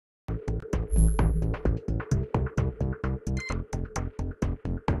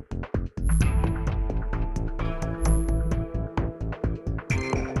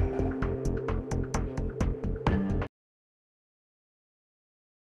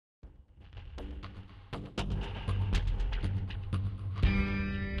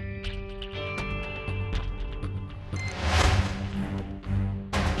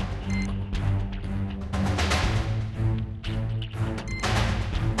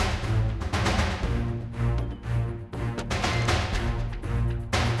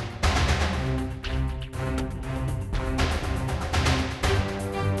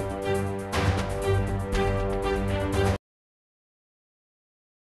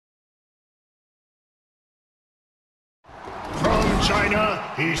China,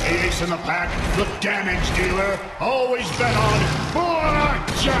 he's the ace in the pack, the damage dealer, always bet on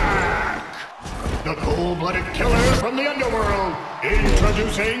Blac Jac! The cold-blooded killer from the underworld,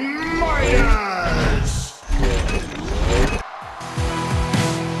 introducing Myers!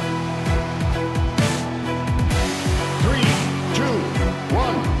 3, 2,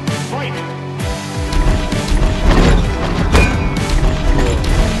 1, fight!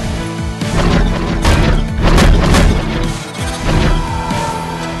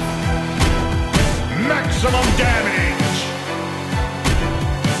 Maximum damage!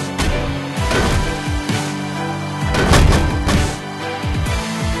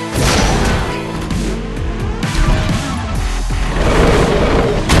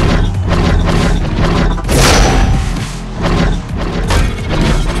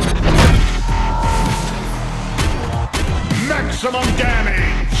 Maximum damage!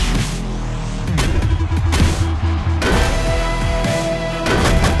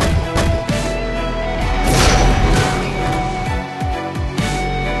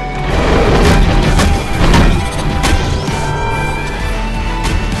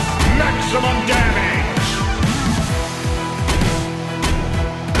 Maximum damage!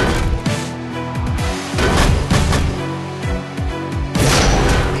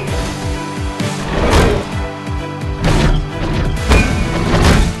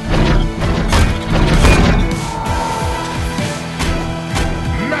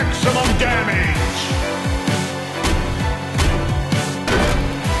 Maximum damage!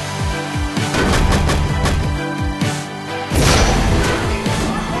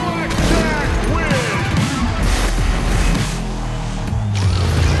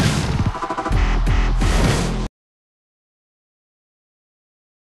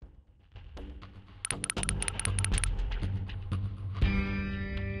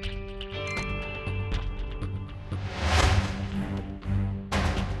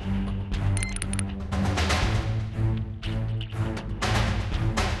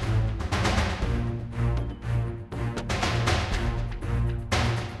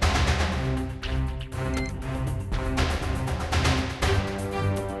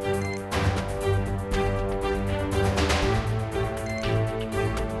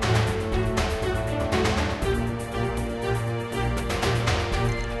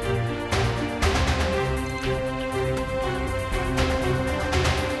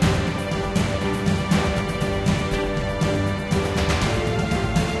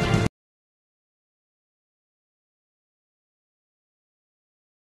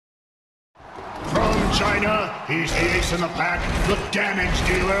 China, he's the ace in the pack, the damage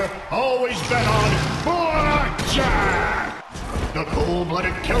dealer, always bet on Blac Jac! The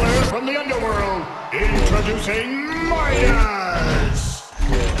cold-blooded killer from the underworld, introducing Myers!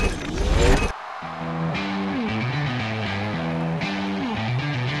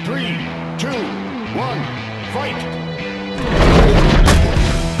 3, 2, 1, fight!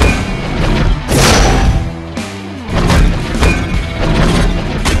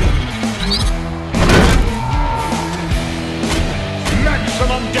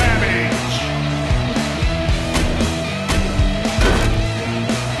 Maximum damage!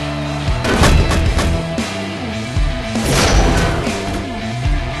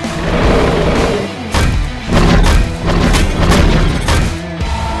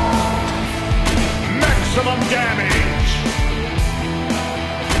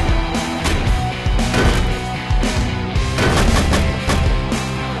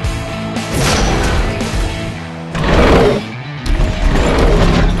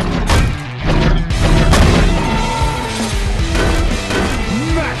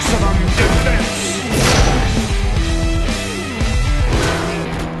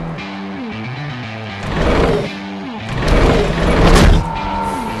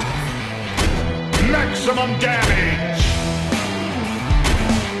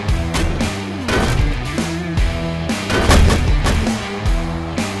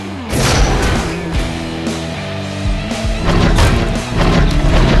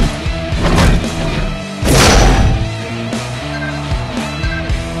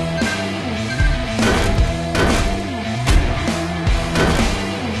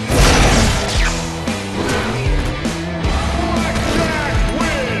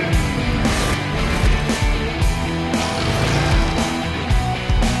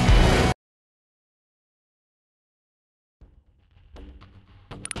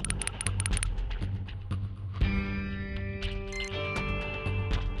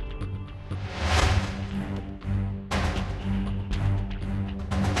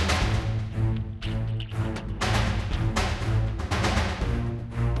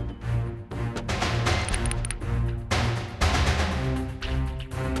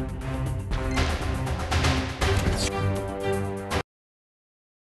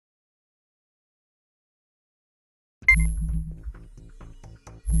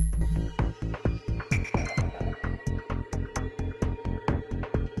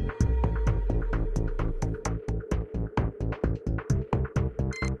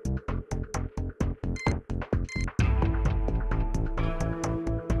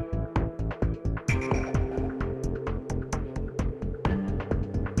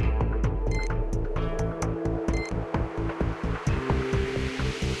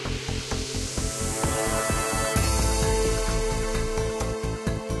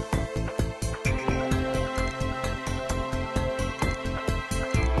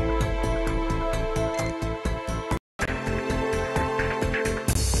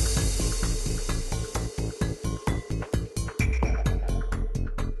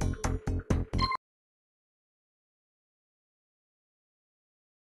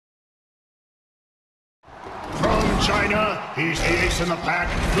 China, he's the ace in the pack,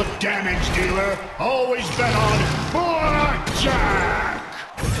 the damage dealer, always bet on Blac Jac.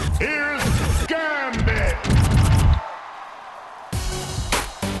 Here's Gambit.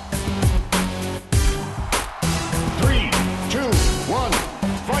 3, 2, 1,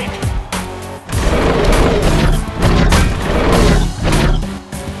 fight.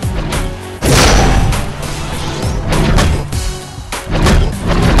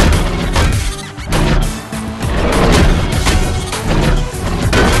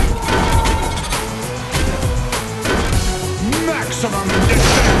 Maximum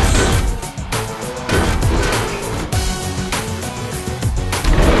defense!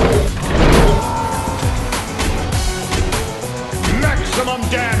 Maximum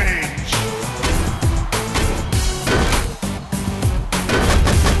damage!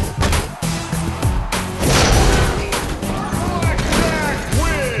 Blac Jac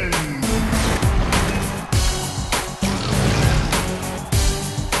wins!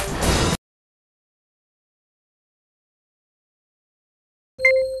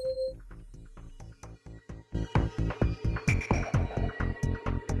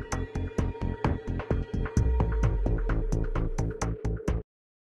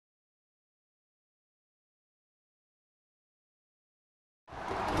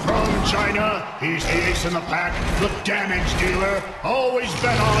 From China, he's the ace in the pack, the damage dealer, always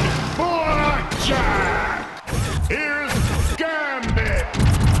bet on Blac Jac. Here